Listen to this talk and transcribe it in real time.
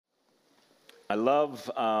I love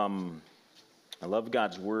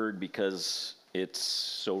God's word because it's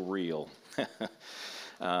so real.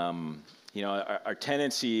 Our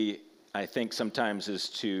tendency, I think, sometimes is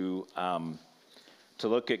to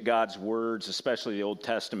look at God's words, especially the Old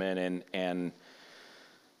Testament, and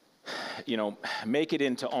make it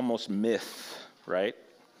into almost myth, right?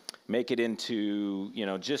 Make it into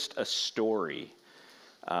just a story,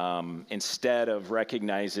 instead of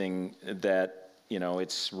recognizing that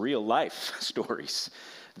it's real life stories.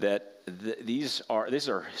 That these are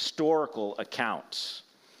historical accounts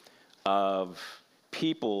of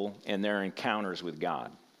people and their encounters with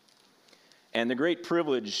God. And the great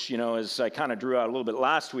privilege, as I kind of drew out a little bit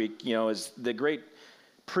last week, is the great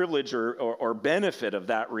privilege or benefit of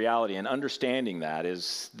that reality and understanding that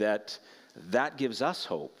is that gives us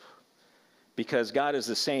hope. Because God is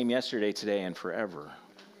the same yesterday, today, and forever.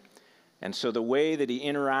 And so the way that he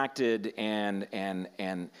interacted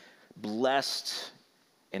and blessed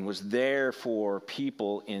and was there for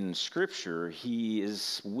people in Scripture, he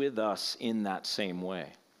is with us in that same way.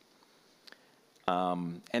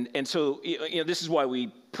 And so this is why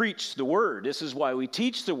we preach the Word. This is why we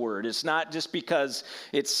teach the Word. It's not just because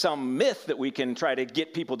it's some myth that we can try to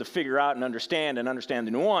get people to figure out and understand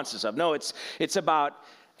the nuances of. No, it's about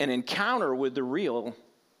an encounter with the real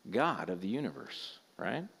God of the universe,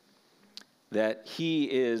 right? That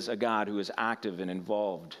he is a God who is active and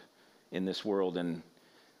involved in this world, and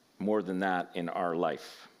more than that, in our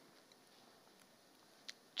life.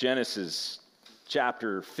 Genesis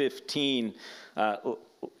chapter 15,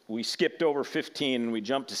 we skipped over 15 and we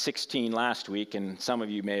jumped to 16 last week, and some of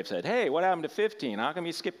you may have said, hey, what happened to 15? How come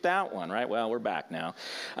you skipped that one, right? Well, we're back now.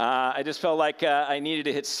 I just felt like I needed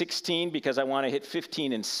to hit 16 because I want to hit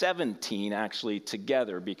 15 and 17 actually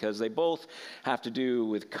together, because they both have to do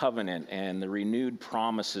with covenant and the renewed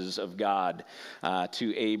promises of God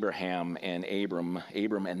to Abraham and Abram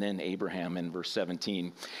and then Abraham in verse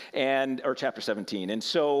 17 or chapter 17. And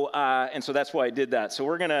so that's why I did that. So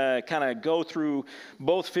we're going to kind of go through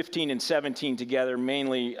both 15 and 17 together,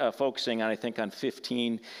 mainly focusing, I think, on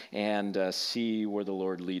 15, and see where the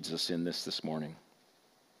Lord leads us in this morning.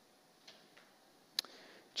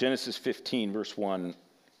 Genesis 15, verse 1.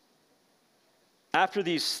 After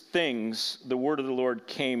these things, the word of the Lord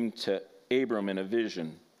came to Abram in a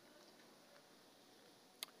vision.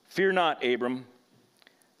 Fear not, Abram,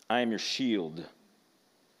 I am your shield.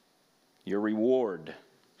 Your reward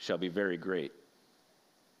shall be very great.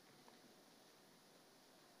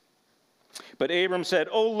 But Abram said,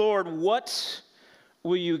 O Lord, what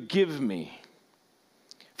will you give me?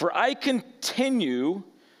 For I continue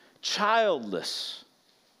childless,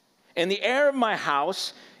 and the heir of my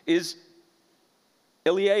house is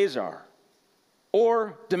Eliezer,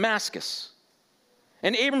 or Damascus.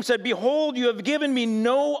 And Abram said, Behold, you have given me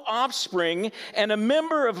no offspring, and a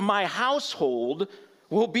member of my household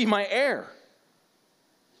will be my heir.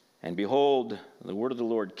 And behold, the word of the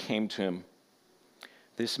Lord came to him,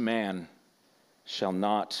 This man shall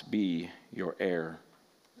not be your heir.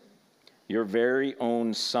 Your very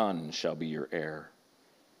own son shall be your heir.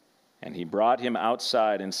 And he brought him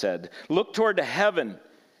outside and said, Look toward the heaven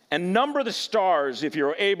and number the stars if you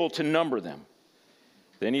are able to number them.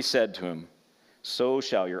 Then he said to him, So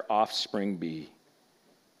shall your offspring be.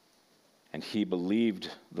 And he believed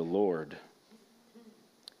the Lord,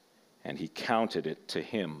 and he counted it to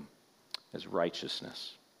him as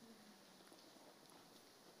righteousness.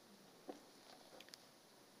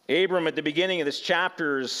 Abram, at the beginning of this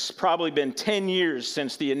chapter, has probably been 10 years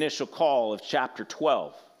since the initial call of chapter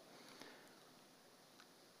 12.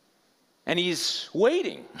 And he's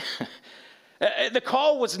waiting. The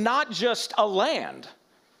call was not just a land,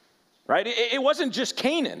 right? It wasn't just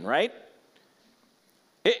Canaan, right?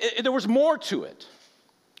 There was more to it.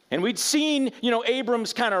 And we'd seen,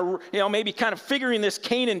 Abram's kind of, maybe kind of figuring this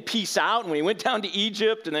Canaan piece out. And when he went down to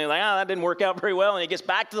Egypt, and they're like, that didn't work out very well. And he gets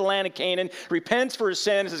back to the land of Canaan, repents for his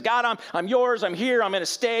sin, and says, God, I'm yours, I'm here, I'm going to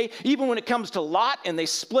stay. Even when it comes to Lot, and they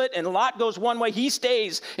split, and Lot goes one way, he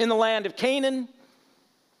stays in the land of Canaan.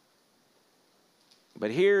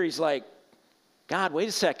 But here he's like, God, wait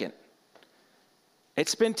a second.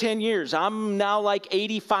 It's been 10 years. I'm now like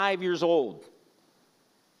 85 years old.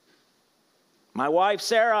 My wife,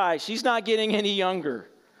 Sarai, she's not getting any younger.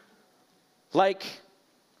 Like,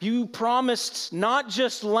 you promised not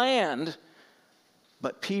just land,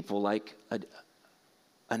 but people, like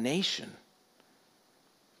a nation.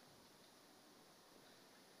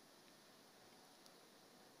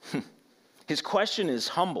 His question is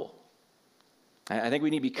humble. I think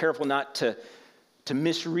we need to be careful not to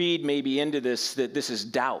misread maybe into this, that this is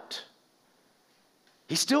doubt.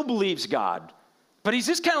 He still believes God. But he's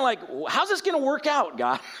just kind of like, how's this going to work out,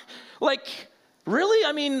 God? Like, really?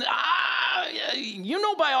 I mean, you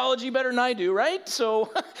know biology better than I do, right?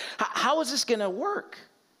 So how is this going to work?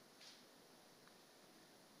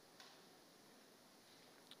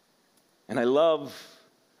 And I love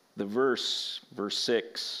the verse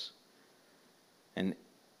 6. And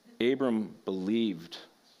Abram believed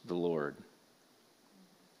the Lord,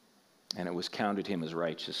 and it was counted him as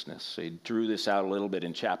righteousness. So he drew this out a little bit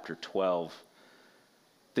in chapter 12.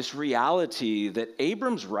 This reality that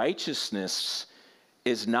Abram's righteousness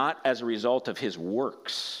is not as a result of his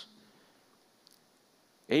works.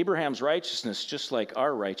 Abraham's righteousness, just like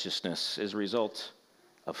our righteousness, is a result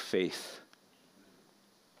of faith.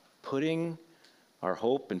 Putting our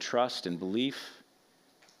hope and trust and belief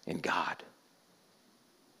in God.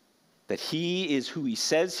 That he is who he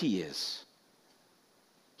says he is.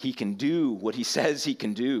 He can do what he says he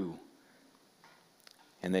can do.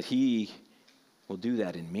 And that he will do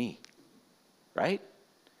that in me. Right?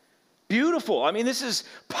 Beautiful. I mean, this is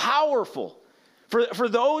powerful. For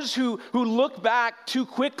those who look back too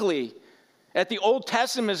quickly at the Old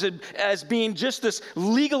Testament as being just this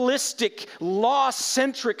legalistic,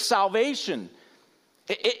 law-centric salvation.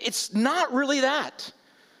 It's not really that.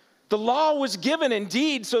 The law was given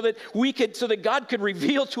indeed so that God could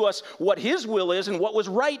reveal to us what his will is and what was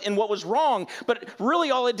right and what was wrong. But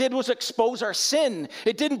really all it did was expose our sin.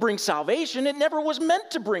 It didn't bring salvation. It never was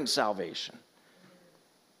meant to bring salvation.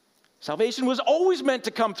 Salvation was always meant to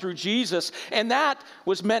come through Jesus, and that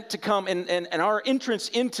was meant to come, and our entrance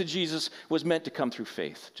into Jesus was meant to come through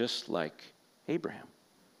faith, just like Abraham.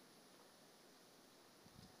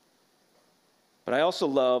 But I also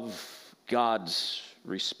love God's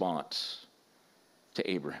response to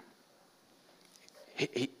Abraham.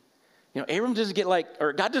 Abram doesn't get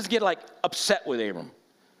God doesn't get upset with Abram.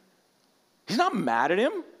 He's not mad at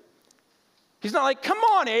him. He's not like, come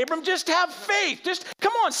on, Abram, just have faith. Just,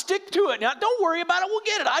 come on, stick to it. Now, don't worry about it. We'll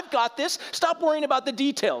get it. I've got this. Stop worrying about the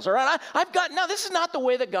details, all right? No, this is not the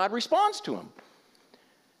way that God responds to him.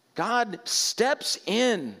 God steps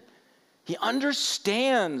in. He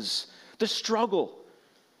understands the struggle.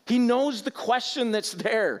 He knows the question that's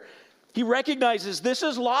there. He recognizes this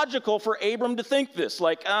is logical for Abram to think this.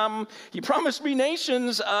 Like, you promised me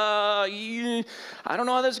nations. I don't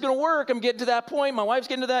know how this is going to work. I'm getting to that point. My wife's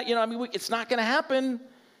getting to that. It's not going to happen.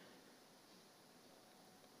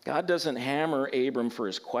 God doesn't hammer Abram for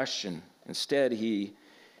his question. Instead, he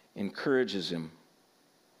encourages him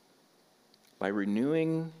by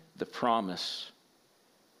renewing the promise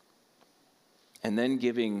and then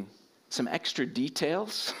giving some extra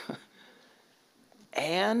details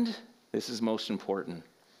and, this is most important,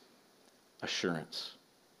 assurance.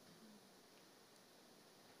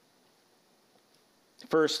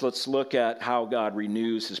 First, let's look at how God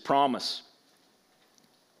renews his promise.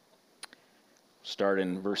 Start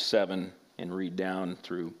in verse 7 and read down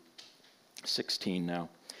through 16 now.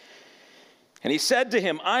 And he said to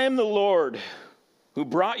him, I am the Lord who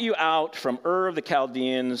brought you out from Ur of the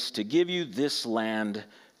Chaldeans to give you this land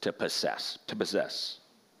to possess.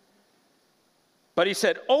 But he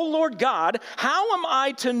said, O Lord God, how am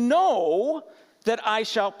I to know that I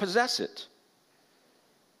shall possess it?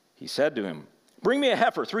 He said to him, bring me a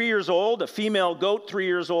heifer 3 years old, a female goat 3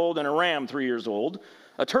 years old, and a ram 3 years old,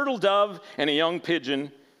 a turtle dove, and a young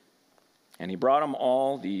pigeon. And he brought them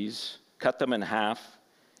all these, cut them in half,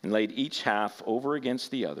 and laid each half over against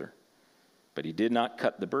the other. But he did not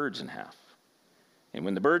cut the birds in half. And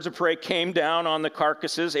when the birds of prey came down on the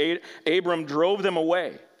carcasses, Abram drove them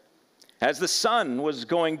away. As the sun was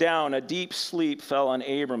going down, a deep sleep fell on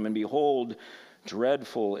Abram, and behold,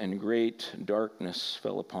 dreadful and great darkness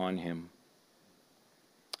fell upon him.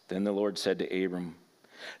 Then the Lord said to Abram,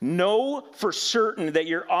 know for certain that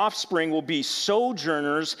your offspring will be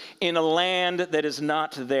sojourners in a land that is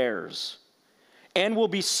not theirs, and will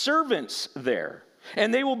be servants there,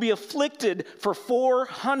 and they will be afflicted for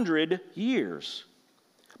 400 years.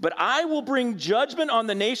 But I will bring judgment on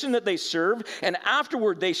the nation that they serve, and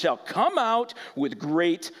afterward they shall come out with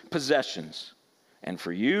great possessions. And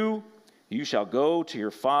for you, you shall go to your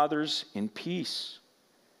fathers in peace.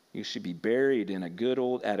 You should be buried at a good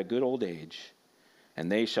old age,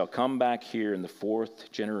 and they shall come back here in the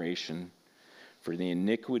 4th generation, for the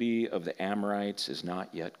iniquity of the Amorites is not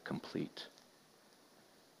yet complete.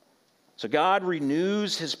 So God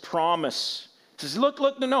renews his promise. He says, look,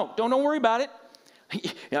 no, don't worry about it.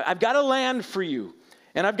 I've got a land for you,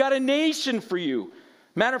 and I've got a nation for you.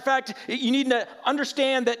 Matter of fact, you need to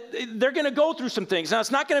understand that they're going to go through some things. Now, it's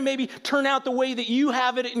not going to maybe turn out the way that you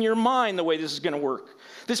have it in your mind, the way this is going to work.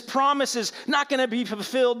 This promise is not going to be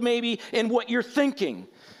fulfilled maybe in what you're thinking.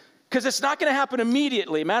 Because it's not going to happen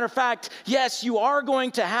immediately. Matter of fact, yes, you are going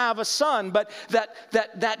to have a son, but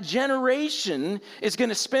that generation is going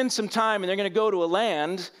to spend some time and they're going to go to a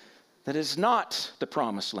land that is not the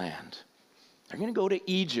promised land. They're going to go to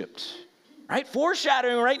Egypt, right?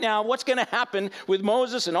 Foreshadowing right now what's going to happen with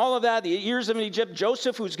Moses and all of that, the years of Egypt,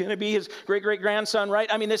 Joseph, who's going to be his great-great-grandson, right?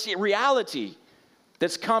 I mean, this reality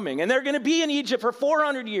that's coming. And they're going to be in Egypt for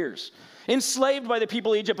 400 years, enslaved by the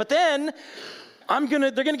people of Egypt. But then they're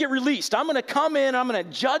going to get released. I'm going to come in, I'm going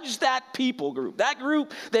to judge that people group, that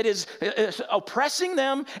group that is oppressing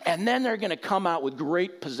them, and then they're going to come out with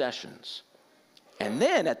great possessions. And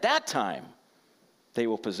then at that time, they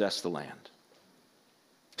will possess the land.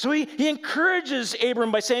 So he encourages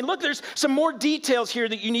Abram by saying, look, there's some more details here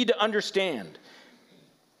that you need to understand.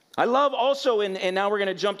 I love also, and now we're going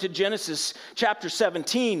to jump to Genesis chapter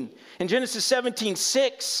 17. In Genesis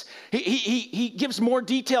 17:6, he gives more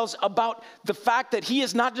details about the fact that he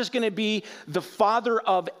is not just going to be the father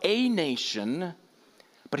of a nation,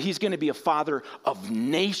 but he's going to be a father of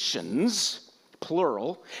nations,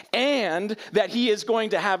 plural, and that he is going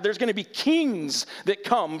to have, there's going to be kings that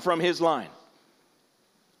come from his line.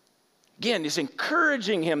 Again, he's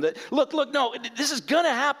encouraging him that, look, no, this is going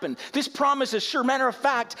to happen. This promise is sure. Matter of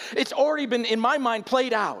fact, it's already been, in my mind,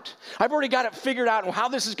 played out. I've already got it figured out on how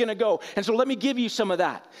this is going to go. And so let me give you some of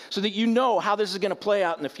that so that you know how this is going to play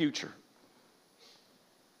out in the future.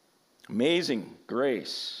 Amazing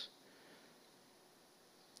grace.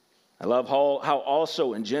 I love how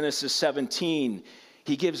also in Genesis 17,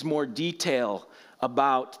 he gives more detail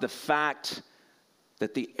about the fact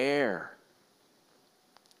that the heir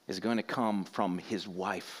is going to come from his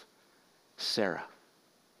wife, Sarah.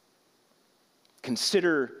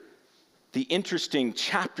 Consider the interesting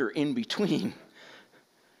chapter in between,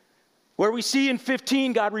 where we see in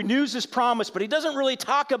 15, God renews his promise, but he doesn't really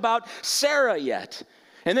talk about Sarah yet.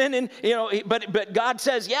 And then, but God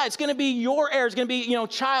says, yeah, it's going to be your heir. It's going to be, your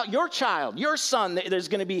son. There's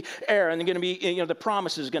going to be heir, and going to be, the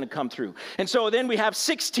promise is going to come through. And so then we have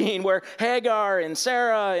 16, where Hagar and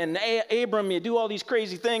Sarah and Abram, you do all these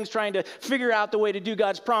crazy things trying to figure out the way to do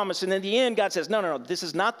God's promise. And in the end, God says, no, this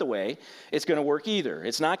is not the way it's going to work either.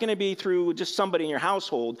 It's not going to be through just somebody in your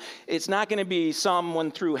household. It's not going to be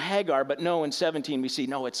someone through Hagar. But no, in 17, we see,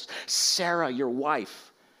 no, it's Sarah, your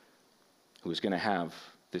wife, who's going to have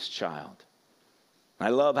this child. I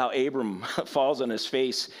love how Abram falls on his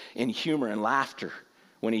face in humor and laughter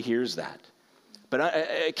when he hears that.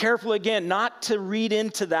 But careful again not to read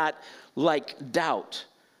into that like doubt.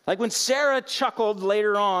 Like when Sarah chuckled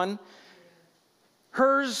later on,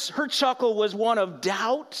 her chuckle was one of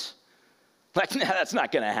doubt. Like, nah, that's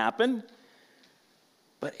not going to happen.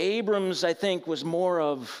 But Abram's, I think, was more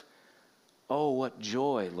of, oh, what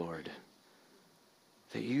joy, Lord,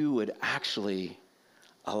 that you would actually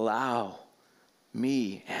allow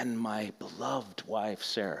me and my beloved wife,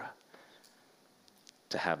 Sarah,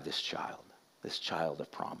 to have this child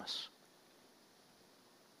of promise.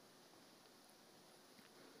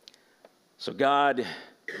 So God,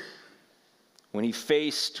 when he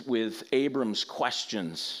faced with Abram's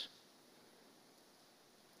questions,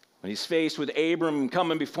 when he's faced with Abram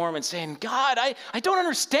coming before him and saying, God, I don't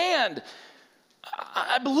understand.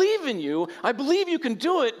 I believe in you. I believe you can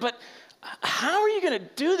do it, but how are you going to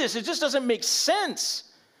do this? It just doesn't make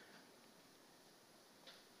sense.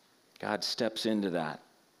 God steps into that,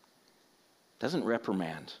 doesn't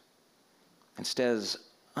reprimand, instead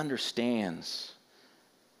understands,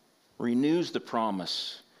 renews the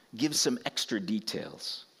promise, gives some extra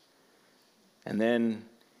details, and then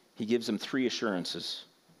he gives them 3 assurances.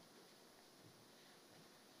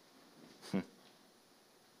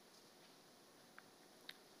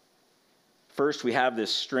 First, we have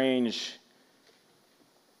this strange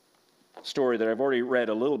story that I've already read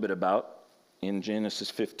a little bit about in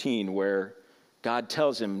Genesis 15, where God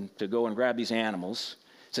tells him to go and grab these animals,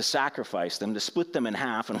 to sacrifice them, to split them in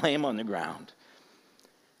half and lay them on the ground.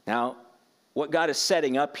 Now, what God is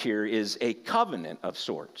setting up here is a covenant of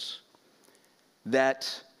sorts,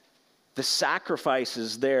 that the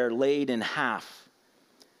sacrifices there laid in half,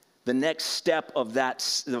 the next step of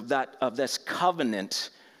this covenant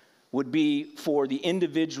would be for the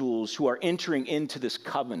individuals who are entering into this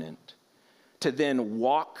covenant to then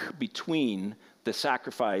walk between the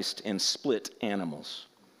sacrificed and split animals,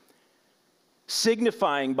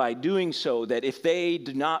 signifying by doing so that if they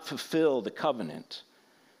do not fulfill the covenant,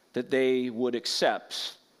 that they would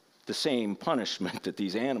accept the same punishment that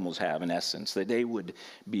these animals have, in essence, that they would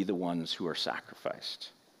be the ones who are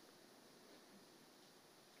sacrificed.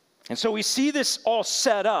 And so we see this all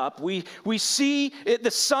set up. We see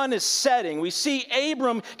the sun is setting. We see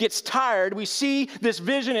Abram gets tired. We see this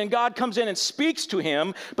vision, and God comes in and speaks to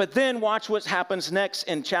him. But then watch what happens next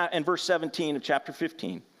in verse 17 of chapter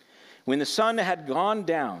 15. When the sun had gone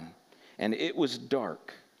down and it was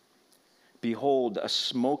dark, behold, a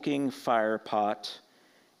smoking fire pot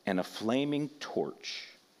and a flaming torch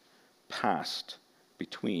passed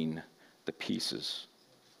between the pieces.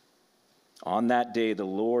 On that day, the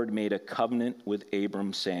Lord made a covenant with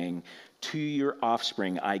Abram, saying, to your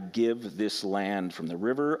offspring I give this land, from the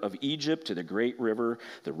river of Egypt to the great river,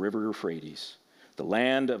 the river Euphrates, the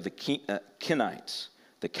land of the Kenites,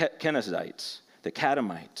 the Kenizzites, the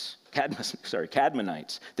Cadmonites,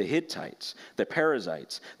 the Hittites, the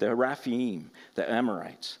Perizzites, the Rephaim, the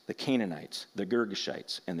Amorites, the Canaanites, the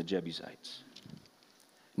Girgashites, and the Jebusites.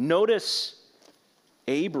 Notice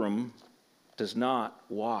Abram does not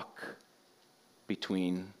walk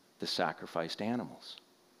between the sacrificed animals.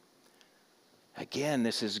 Again,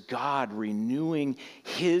 this is God renewing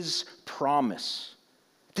his promise.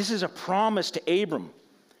 This is a promise to Abram.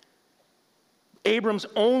 Abram's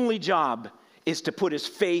only job is to put his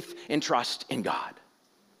faith and trust in God.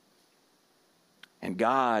 And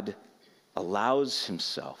God allows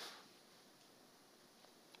himself,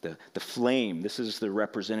 the flame, this is the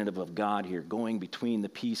representative of God here, going between the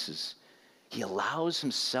pieces. He allows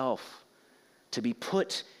himself to be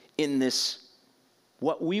put in this,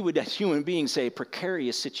 what we would as human beings say,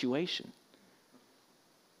 precarious situation.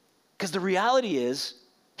 Because the reality is,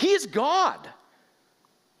 he is God.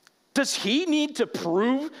 Does he need to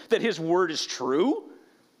prove that his word is true?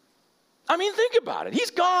 I mean, think about it.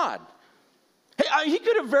 He's God. He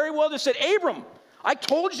could have very well just said, Abram, I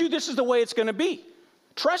told you this is the way it's going to be.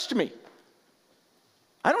 Trust me.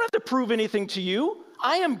 I don't have to prove anything to you.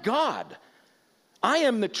 I am God. I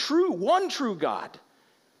am the one true God.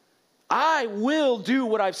 I will do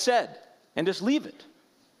what I've said and just leave it.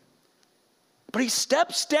 But he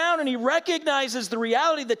steps down and he recognizes the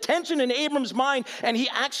reality, the tension in Abram's mind, and he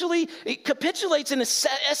actually capitulates in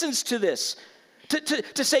essence to this,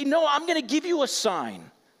 to say, no, I'm going to give you a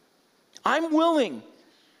sign. I'm willing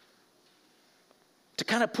to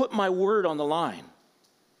kind of put my word on the line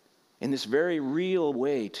in this very real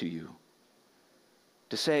way to you.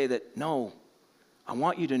 To say that, no, I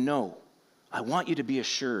want you to know, I want you to be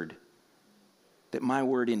assured that my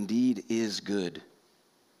word indeed is good,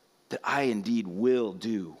 that I indeed will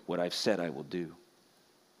do what I've said I will do.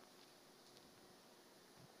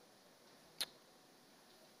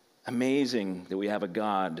 Amazing that we have a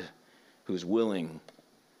God who's willing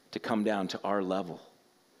to come down to our level.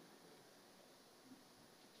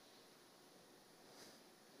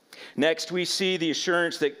 Next, we see the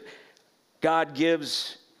assurance that God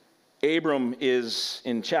gives Abram is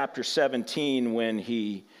in chapter 17 when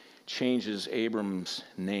he changes Abram's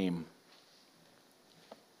name.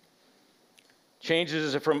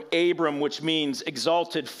 Changes it from Abram, which means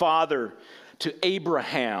exalted father, to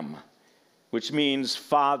Abraham, which means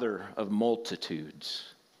father of multitudes.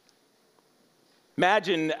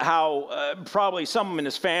 Imagine how probably someone in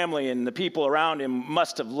his family and the people around him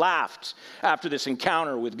must have laughed after this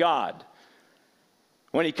encounter with God.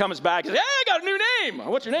 When he comes back, he says, hey, I got a new name.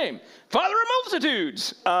 What's your name? Father of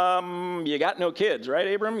multitudes. You got no kids,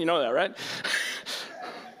 right, Abram? You know that, right?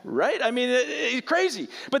 Right? I mean, it's crazy.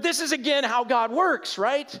 But this is, again, how God works,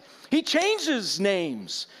 right? He changes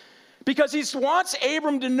names because he wants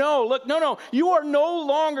Abram to know, look, no, you are no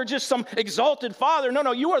longer just some exalted father.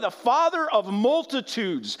 No, you are the father of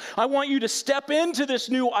multitudes. I want you to step into this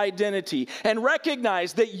new identity and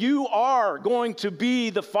recognize that you are going to be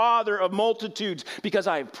the father of multitudes because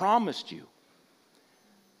I have promised you.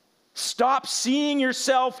 Stop seeing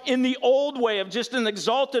yourself in the old way of just an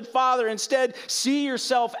exalted father. Instead, see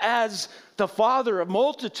yourself as the father of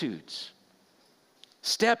multitudes.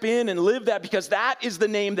 Step in and live that, because that is the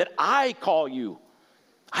name that I call you.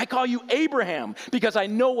 I call you Abraham because I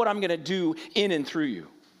know what I'm going to do in and through you.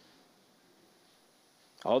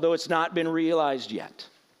 Although it's not been realized yet,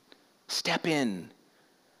 step in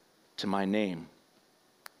to my name.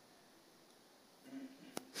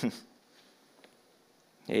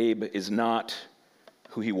 Abe is not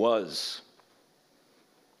who he was.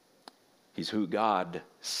 He's who God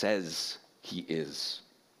says he is.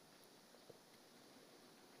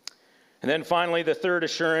 And then finally, the third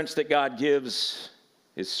assurance that God gives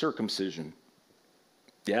is circumcision.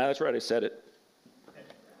 Yeah, that's right, I said it.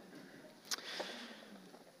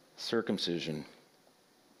 Circumcision.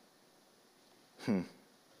 In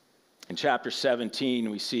chapter 17,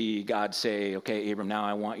 we see God say, okay, Abram, now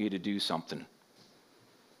I want you to do something.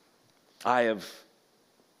 I have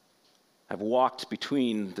I've walked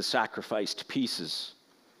between the sacrificed pieces.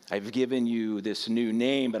 I've given you this new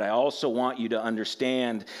name, but I also want you to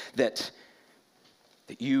understand that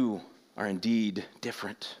you are indeed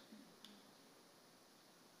different.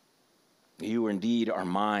 You indeed are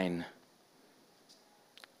mine.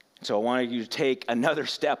 So I wanted you to take another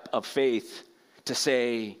step of faith to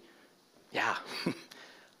say, yeah,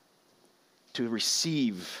 to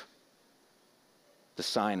receive the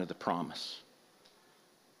sign of the promise.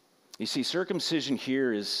 You see, circumcision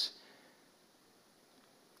here is,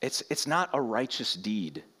 it's not a righteous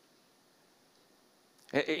deed.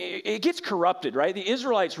 It gets corrupted, right? The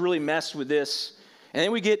Israelites really messed with this. And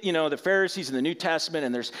then we get, the Pharisees in the New Testament,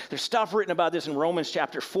 and there's stuff written about this in Romans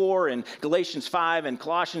chapter 4 and Galatians 5 and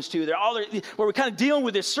Colossians 2. They're all where we're kind of dealing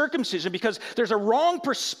with this circumcision because there's a wrong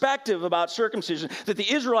perspective about circumcision that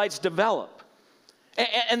the Israelites develop.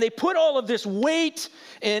 And they put all of this weight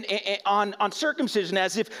on circumcision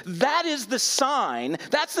as if that is the sign,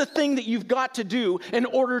 that's the thing that you've got to do in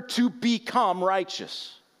order to become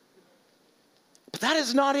righteous. But that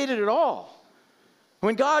is not it at all.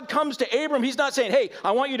 When God comes to Abram, he's not saying, hey,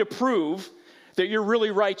 I want you to prove that you're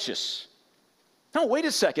really righteous. No, wait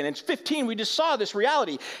a second. In 15, we just saw this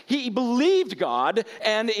reality. He believed God,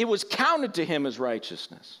 and it was counted to him as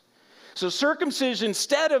righteousness. So circumcision,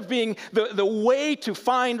 instead of being the way to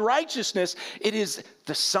find righteousness, it is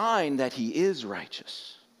the sign that he is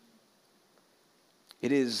righteous.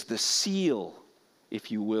 It is the seal,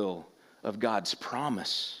 if you will, of God's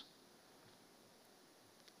promise.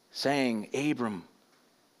 Saying, Abram,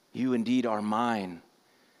 you indeed are mine.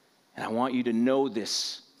 And I want you to know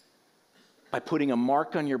this by putting a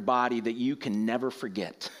mark on your body that you can never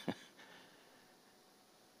forget.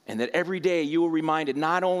 And that every day you are reminded,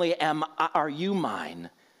 not only are you mine,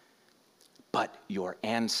 but your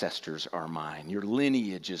ancestors are mine. Your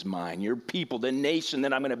lineage is mine. Your people, the nation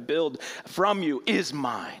that I'm going to build from you is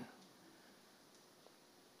mine.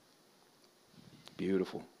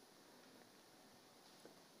 Beautiful.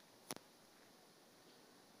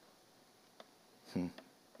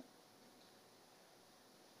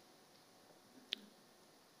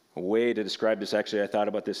 A way to describe this, actually, I thought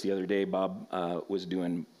about this the other day. Bob was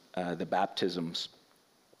doing the baptisms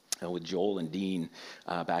with Joel and Dean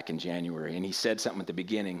back in January. And he said something at the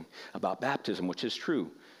beginning about baptism, which is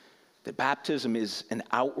true. That baptism is an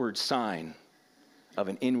outward sign of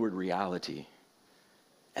an inward reality.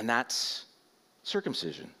 And that's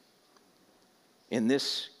circumcision. In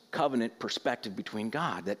this covenant perspective between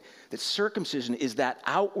God, that circumcision is that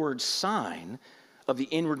outward sign of the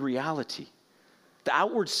inward reality. The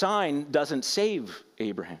outward sign doesn't save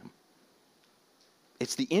Abraham.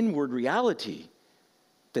 It's the inward reality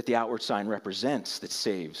that the outward sign represents that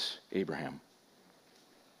saves Abraham.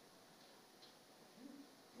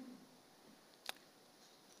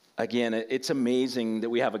 Again, it's amazing that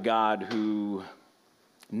we have a God who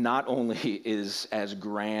not only is as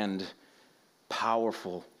grand,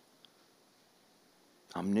 powerful,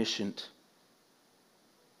 omniscient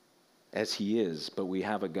as he is, but we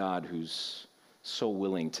have a God who's so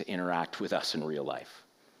willing to interact with us in real life,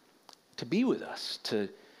 to be with us, to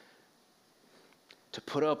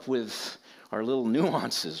put up with our little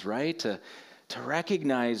nuances, right? To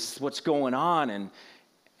recognize what's going on,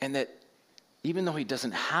 and that even though he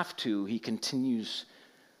doesn't have to, he continues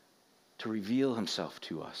to reveal himself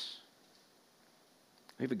to us.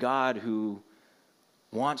 We have a God who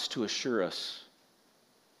wants to assure us.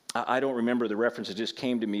 I don't remember the reference, it just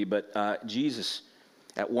came to me, but Jesus,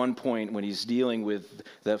 at one point when he's dealing with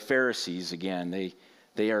the Pharisees again,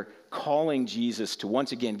 they are calling Jesus to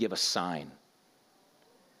once again give a sign.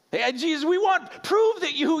 Hey, Jesus, prove that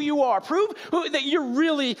who you are. Prove that you're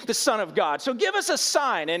really the Son of God. So give us a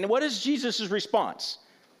sign. And what is Jesus' response?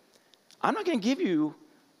 I'm not going to give you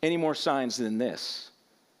any more signs than this,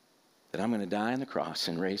 that I'm going to die on the cross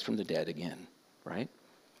and raise from the dead again, right?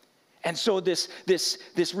 And so this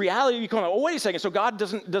reality, you come, oh, wait a second, so God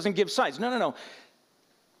doesn't give signs. No.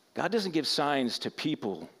 God doesn't give signs to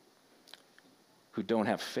people who don't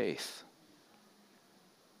have faith.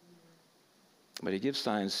 But he gives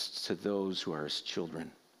signs to those who are his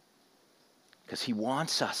children. Because he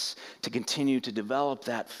wants us to continue to develop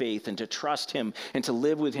that faith and to trust him and to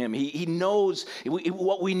live with him. He knows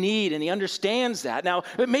what we need and he understands that. Now,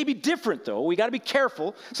 it may be different though. We got to be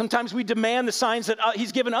careful. Sometimes we demand the signs that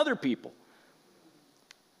he's given other people.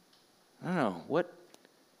 I don't know. What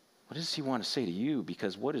does he want to say to you?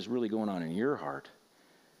 Because what is really going on in your heart?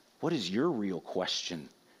 What is your real question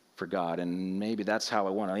for God? And maybe that's how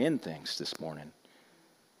I want to end things this morning.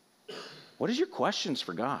 What is your questions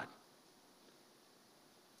for God?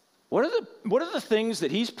 What are the things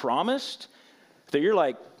that he's promised that you're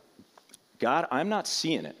like, God, I'm not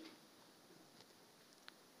seeing it.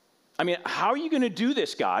 I mean, how are you going to do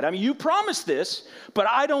this, God? I mean, you promised this, but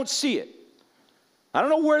I don't see it. I don't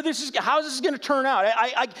know where this is, how this is going to turn out.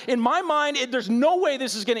 In my mind, there's no way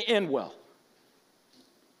this is going to end well.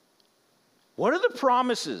 What are the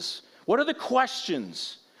promises? What are the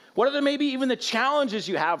questions? What are maybe even the challenges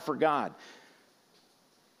you have for God?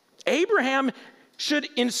 Abraham should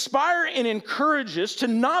inspire and encourage us to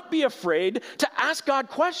not be afraid to ask God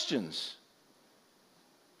questions.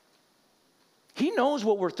 He knows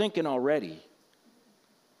what we're thinking already,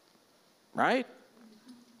 right?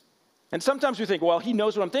 And sometimes we think, well, he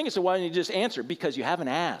knows what I'm thinking, so why don't you just answer? Because you haven't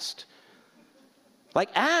asked. Like,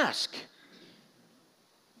 ask.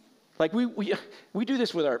 Like, we do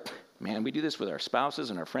this with we do this with our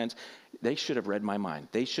spouses and our friends. They should have read my mind.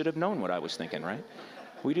 They should have known what I was thinking, right?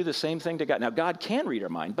 We do the same thing to God. Now, God can read our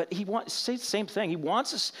mind, but he wants to say the same thing. He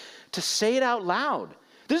wants us to say it out loud.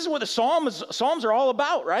 This is what the Psalms are all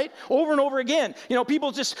about, right? Over and over again. You know,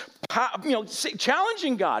 people just,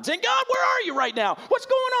 challenging God, saying, God, where are you right now? What's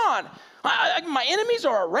going on? My enemies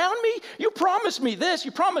are around me. You promised me this.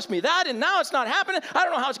 You promised me that, and now it's not happening. I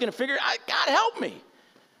don't know how it's going to figure it out. God, help me.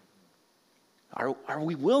 Are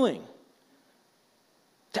we willing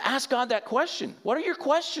to ask God that question? What are your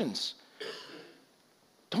questions?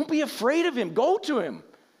 Don't be afraid of him. Go to him.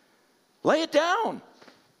 Lay it down.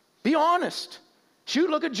 Be honest. Shoot,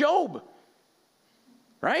 look at Job.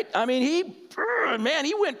 Right? I mean, he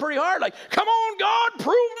went pretty hard. Like, come on, God, prove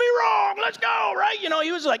me wrong. Let's go. Right? You know,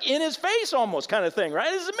 he was like in his face almost kind of thing. Right?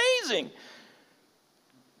 It's amazing.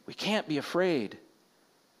 We can't be afraid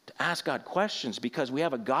to ask God questions because we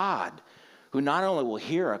have a God who not only will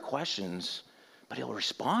hear our questions, but he'll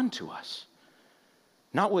respond to us.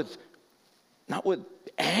 Not with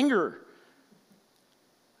anger.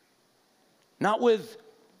 Not with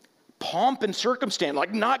pomp and circumstance,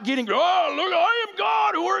 like not getting, oh, look, I am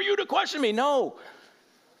God, who are you to question me? No.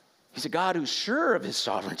 He's a God who's sure of his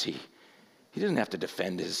sovereignty. He doesn't have to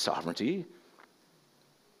defend his sovereignty.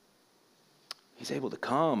 He's able to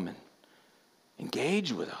come and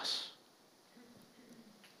engage with us.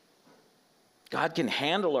 God can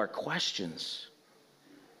handle our questions.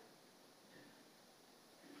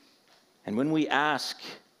 And when we ask,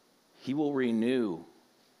 he will renew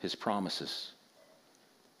his promises.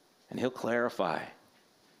 And he'll clarify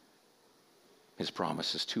his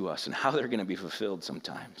promises to us and how they're going to be fulfilled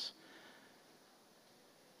sometimes.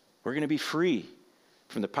 We're going to be free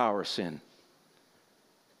from the power of sin.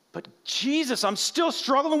 But Jesus, I'm still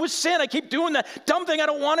struggling with sin. I keep doing that dumb thing I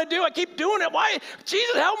don't want to do. I keep doing it. Why?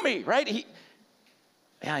 Jesus, help me, right?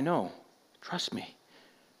 Yeah, I know. Trust me.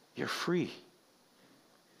 You're free.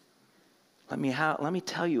 Let me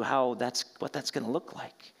tell you what that's going to look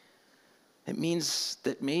like. It means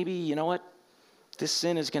that maybe, you know what? This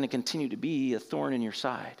sin is going to continue to be a thorn in your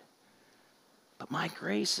side. But my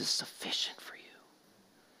grace is sufficient for you.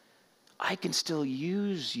 I can still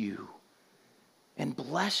use you and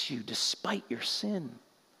bless you despite your sin.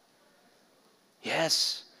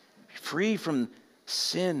 Yes, be free from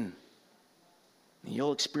sin. And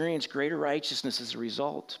you'll experience greater righteousness as a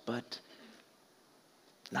result, but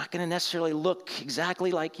not going to necessarily look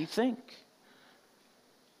exactly like you think.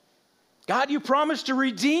 God, you promised to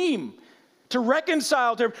redeem, to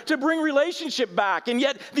reconcile, to bring relationship back. And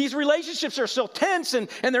yet these relationships are still tense and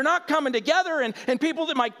they're not coming together. And people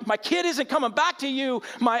that my kid isn't coming back to you.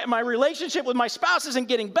 My relationship with my spouse isn't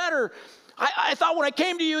getting better. I thought when I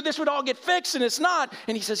came to you, this would all get fixed, and it's not.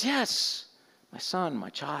 And he says, yes, my son,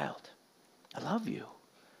 my child, I love you.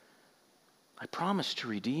 I promise to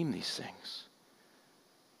redeem these things.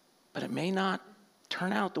 But it may not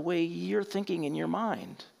turn out the way you're thinking in your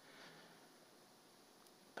mind.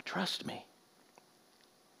 But trust me,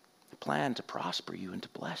 I plan to prosper you and to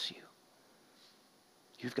bless you.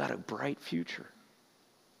 You've got a bright future.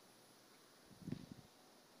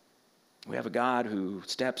 We have a God who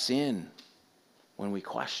steps in when we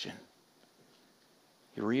question.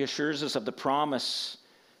 He reassures us of the promise,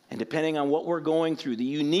 and depending on what we're going through, the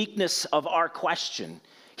uniqueness of our question,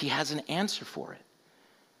 he has an answer for it.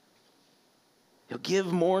 He'll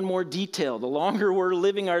give more and more detail. The longer we're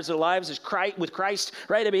living our lives with Christ,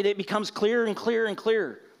 right? I mean, it becomes clearer and clearer and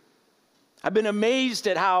clearer. I've been amazed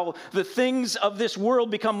at how the things of this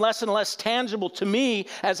world become less and less tangible to me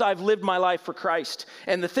as I've lived my life for Christ.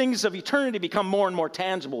 And the things of eternity become more and more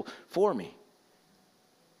tangible for me.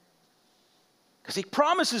 Because he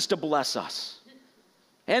promises to bless us.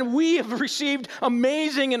 And we have received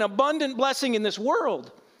amazing and abundant blessing in this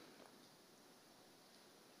world.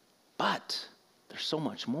 But there's so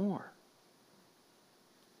much more.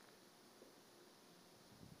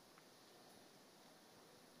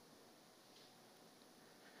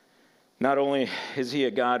 Not only is he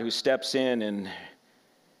a God who steps in and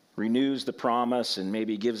renews the promise and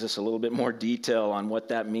maybe gives us a little bit more detail on what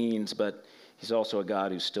that means, but he's also a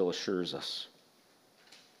God who still assures us.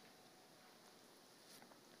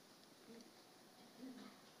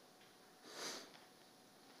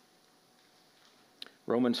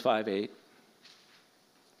 Romans 5:8.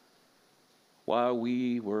 While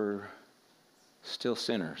we were still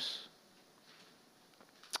sinners,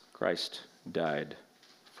 Christ died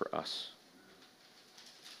for us.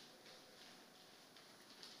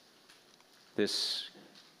 This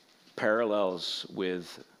parallels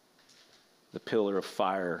with the pillar of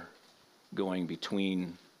fire going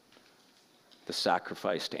between the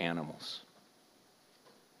sacrificed animals.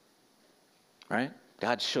 Right?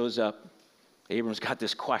 God shows up. Abram's got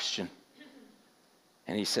this question.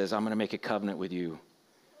 And he says, I'm going to make a covenant with you.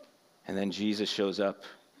 And then Jesus shows up,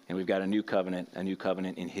 and we've got a new covenant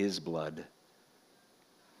in his blood.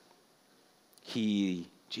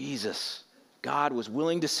 Jesus, God was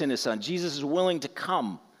willing to send his son. Jesus is willing to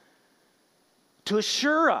come to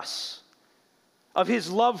assure us of his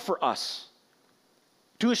love for us,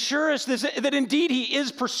 to assure us that indeed he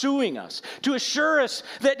is pursuing us, to assure us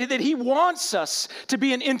that he wants us to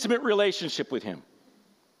be in intimate relationship with him.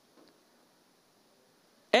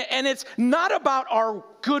 And it's not about our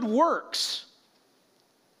good works.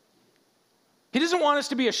 He doesn't want us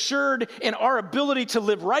to be assured in our ability to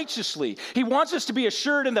live righteously. He wants us to be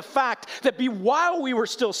assured in the fact that while we were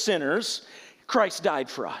still sinners, Christ died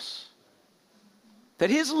for us. That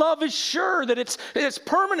his love is sure, that it's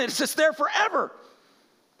permanent, it's there forever.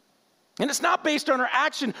 And it's not based on our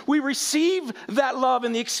action. We receive that love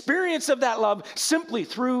and the experience of that love simply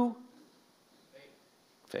through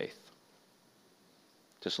faith.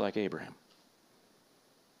 Just like Abraham.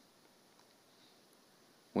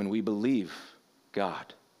 When we believe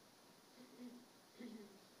God,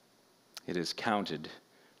 it is counted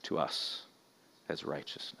to us as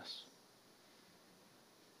righteousness.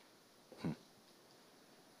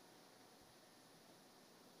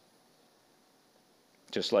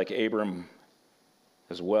 Just like Abram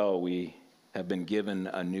as well, we have been given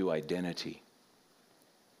a new identity.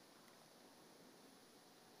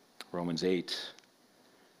 Romans 8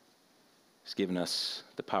 has given us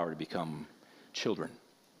the power to become children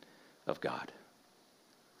of God.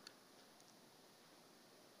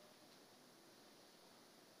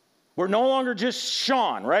 We're no longer just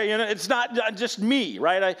Sean, right? It's not just me,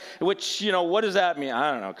 right? What does that mean?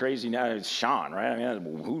 I don't know, crazy now, it's Sean, right? I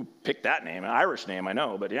mean, who picked that name? An Irish name, I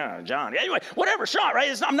know, but yeah, John. Anyway, whatever, Sean,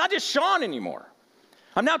 right? I'm not just Sean anymore.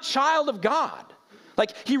 I'm now child of God.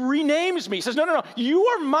 Like, he renames me. He says, no, you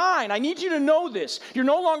are mine. I need you to know this. You're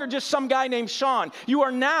no longer just some guy named Sean. You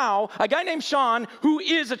are now a guy named Sean who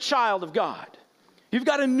is a child of God. You've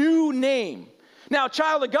got a new name. Now,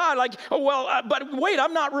 child of God, but wait,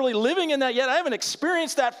 I'm not really living in that yet. I haven't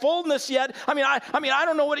experienced that fullness yet. I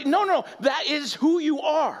don't know what no, that is who you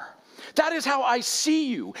are. That is how I see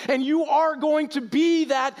you. And you are going to be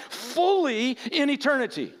that fully in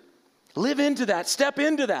eternity. Live into that. Step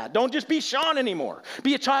into that. Don't just be Sean anymore.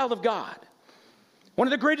 Be a child of God. One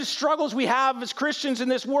of the greatest struggles we have as Christians in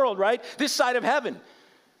this world, right, this side of heaven,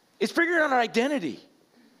 is figuring out our identity.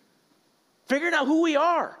 Figuring out who we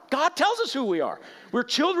are. God tells us who we are. We're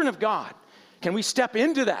children of God. Can we step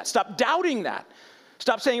into that? Stop doubting that.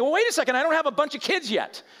 Stop saying, well, wait a second, I don't have a bunch of kids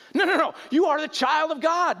yet. No. You are the child of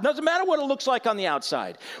God. Doesn't matter what it looks like on the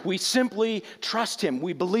outside. We simply trust him.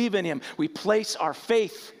 We believe in him. We place our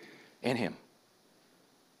faith in him.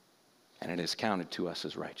 And it is counted to us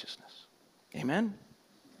as righteousness. Amen?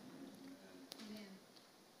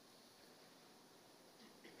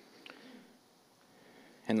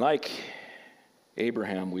 And like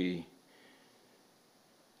Abraham, we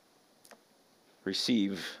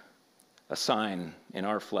receive a sign in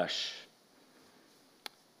our flesh,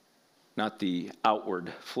 not the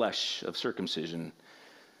outward flesh of circumcision,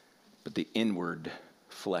 but the inward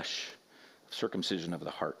flesh of circumcision of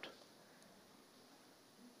the heart.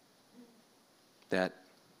 That,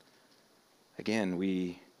 again,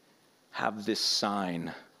 we have this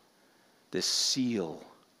sign, this seal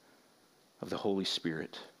of the Holy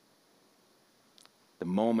Spirit. The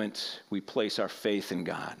moment we place our faith in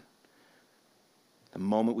God, the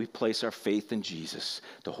moment we place our faith in Jesus,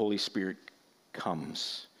 the Holy Spirit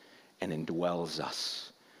comes and indwells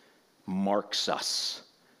us, marks us,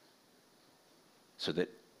 so that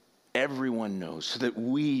everyone knows, so that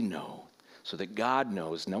we know, so that God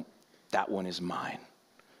knows, nope, that one is mine.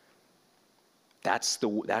 That's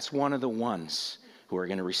one of the ones who are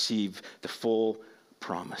going to receive the full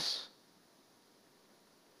promise.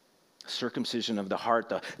 Circumcision of the heart,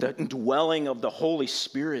 the indwelling of the Holy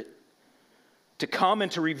Spirit. to come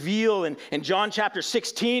and to reveal. And in John chapter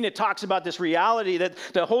 16, it talks about this reality that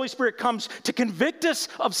the Holy Spirit comes to convict us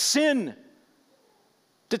of sin,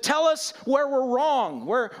 to tell us where we're wrong,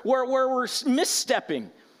 where we're misstepping.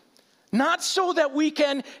 Not so that we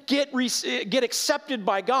can get accepted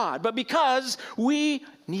by God, but because we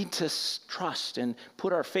need to trust and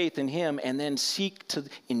put our faith in him and then seek to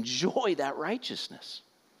enjoy that righteousness.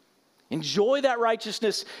 Enjoy that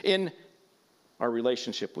righteousness in our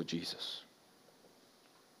relationship with Jesus.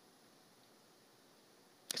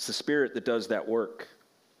 It's the Spirit that does that work.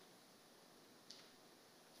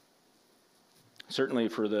 Certainly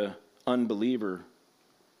for the unbeliever,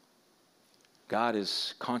 God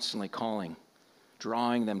is constantly calling,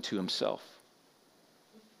 drawing them to himself.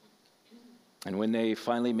 And when they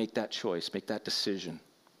finally make that choice, make that decision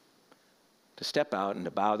to step out and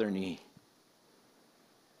to bow their knee,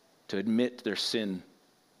 to admit their sin,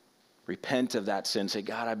 repent of that sin, say,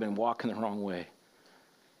 God, I've been walking the wrong way.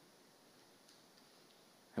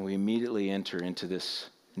 And we immediately enter into this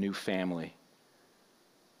new family.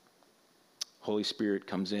 Holy Spirit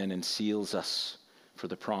comes in and seals us for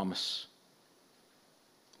the promise.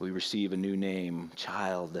 We receive a new name,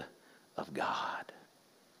 child of God.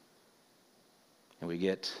 And we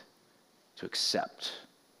get to accept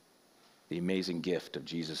the amazing gift of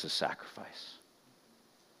Jesus' sacrifice.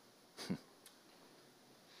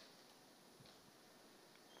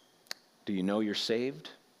 Do you know you're saved?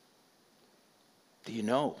 Do you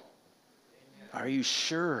know? Amen. Are you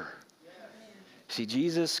sure? Yes.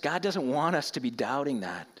 See, God doesn't want us to be doubting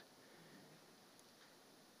that.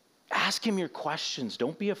 Ask him your questions.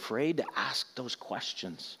 Don't be afraid to ask those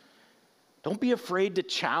questions. Don't be afraid to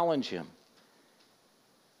challenge him.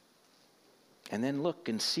 And then look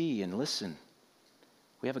and see and listen.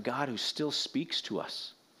 We have a God who still speaks to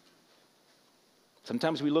us.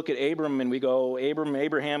 Sometimes we look at Abram and we go,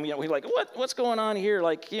 Abraham, we're like, what's going on here?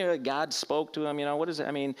 Like, God spoke to him, what is it?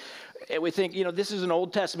 I mean, we think, this is an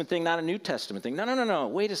Old Testament thing, not a New Testament thing. No.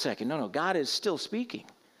 Wait a second. No. God is still speaking.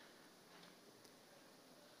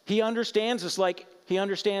 He understands us like he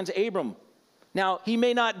understands Abram. Now, he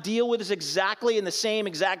may not deal with us exactly in the same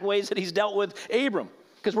exact ways that he's dealt with Abram,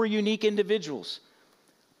 because we're unique individuals.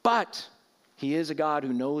 But he is a God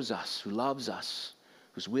who knows us, who loves us,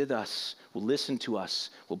 who's with us, will listen to us,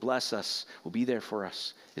 will bless us, will be there for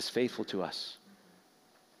us, is faithful to us.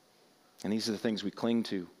 And these are the things we cling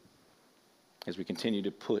to as we continue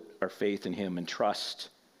to put our faith in him and trust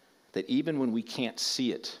that even when we can't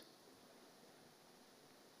see it,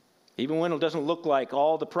 even when it doesn't look like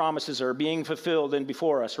all the promises are being fulfilled and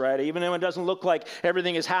before us, right? Even when it doesn't look like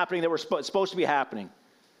everything is happening that we're supposed to be happening,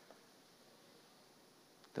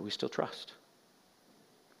 that we still trust.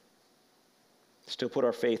 Still put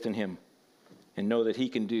our faith in him and know that he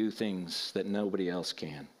can do things that nobody else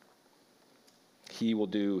can. He will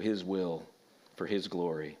do his will for his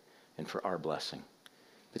glory and for our blessing.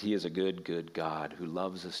 That he is a good, good God who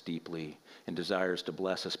loves us deeply and desires to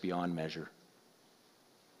bless us beyond measure.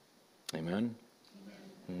 Amen?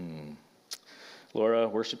 Amen. Laura,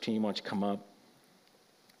 worship team, why don't you come up?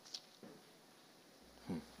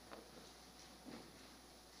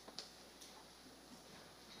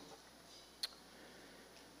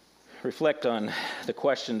 Reflect on the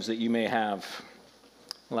questions that you may have.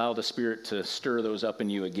 Allow the Spirit to stir those up in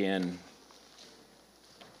you again.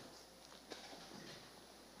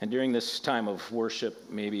 And during this time of worship,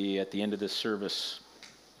 maybe at the end of this service,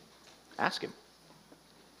 ask him.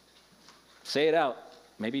 Say it out.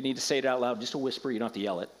 Maybe you need to say it out loud, just a whisper. You don't have to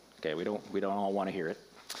yell it. Okay, we don't all want to hear it.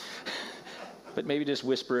 But maybe just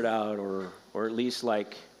whisper it out, or at least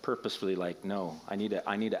purposefully no, I need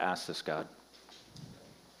to ask this God.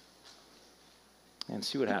 And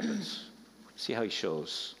see what happens. See how he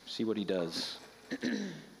shows. See what he does.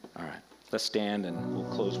 All right. Let's stand and we'll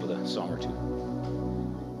close with a song or two.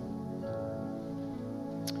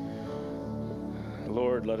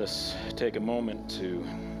 Lord, let us take a moment to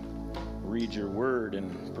read your word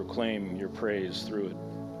and proclaim your praise through it.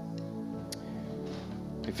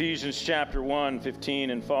 Ephesians chapter 1,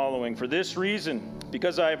 15 and following. For this reason,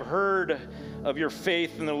 because I have heard of your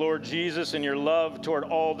faith in the Lord Jesus and your love toward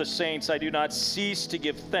all the saints, I do not cease to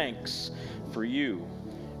give thanks for you,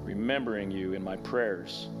 remembering you in my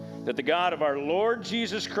prayers, that the God of our Lord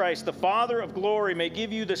Jesus Christ, the Father of glory, may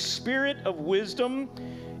give you the spirit of wisdom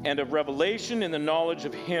and of revelation in the knowledge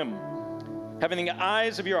of him, having the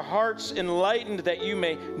eyes of your hearts enlightened, that you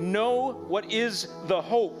may know what is the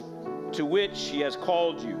hope to which he has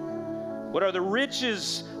called you. What are the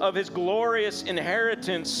riches of his glorious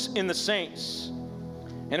inheritance in the saints?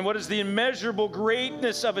 And what is the immeasurable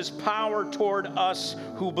greatness of his power toward us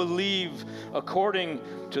who believe, according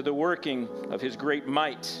to the working of his great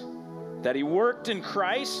might, that he worked in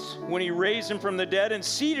Christ when he raised him from the dead and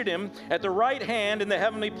seated him at the right hand in the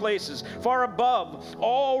heavenly places, far above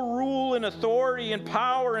all rule and authority and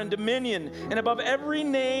power and dominion, and above every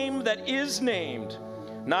name that is named,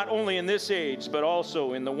 not only in this age, but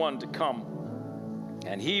also in the one to come.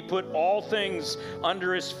 And he put all things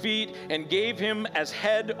under his feet and gave him as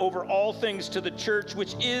head over all things to the church,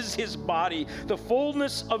 which is his body, the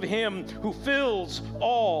fullness of him who fills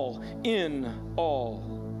all in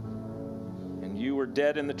all. And you were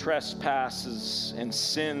dead in the trespasses and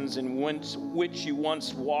sins in which you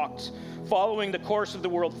once walked, following the course of the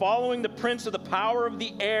world, following the prince of the power of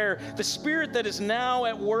the air, the spirit that is now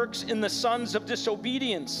at works in the sons of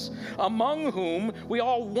disobedience, among whom we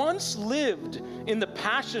all once lived in the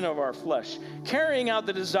passion of our flesh, carrying out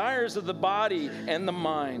the desires of the body and the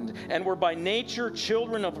mind, and were by nature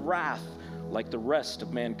children of wrath, like the rest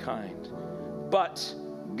of mankind. But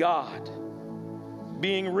God,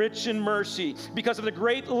 being rich in mercy, because of the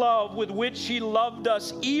great love with which he loved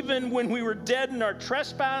us, even when we were dead in our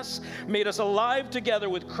trespass, made us alive together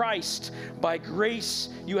with Christ. By grace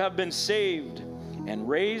you have been saved, and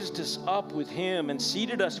raised us up with him, and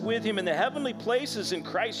seated us with him in the heavenly places in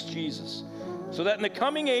Christ Jesus, so that in the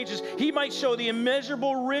coming ages he might show the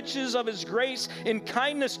immeasurable riches of his grace in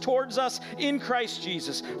kindness towards us in Christ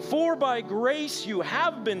Jesus. For by grace you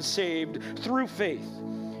have been saved through faith.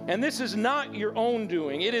 And this is not your own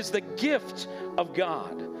doing. It is the gift of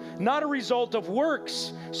God, not a result of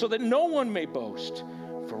works, so that no one may boast.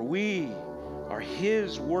 For we are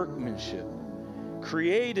his workmanship,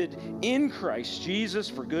 created in Christ Jesus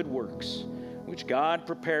for good works, which God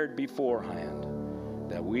prepared beforehand,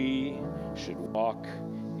 that we should walk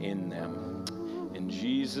in them. In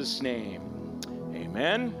Jesus' name,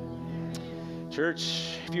 amen.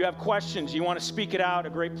 Church, if you have questions, you want to speak it out, a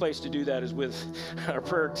great place to do that is with our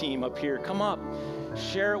prayer team up here. Come up,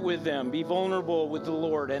 share it with them, be vulnerable with the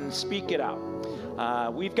Lord, and speak it out.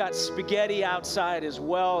 We've got spaghetti outside as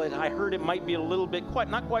well, and I heard it might be a little bit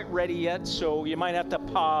not quite ready yet, so you might have to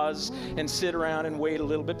pause and sit around and wait a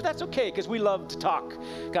little bit, but that's okay, because we love to talk.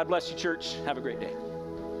 God bless you, church. Have a great day.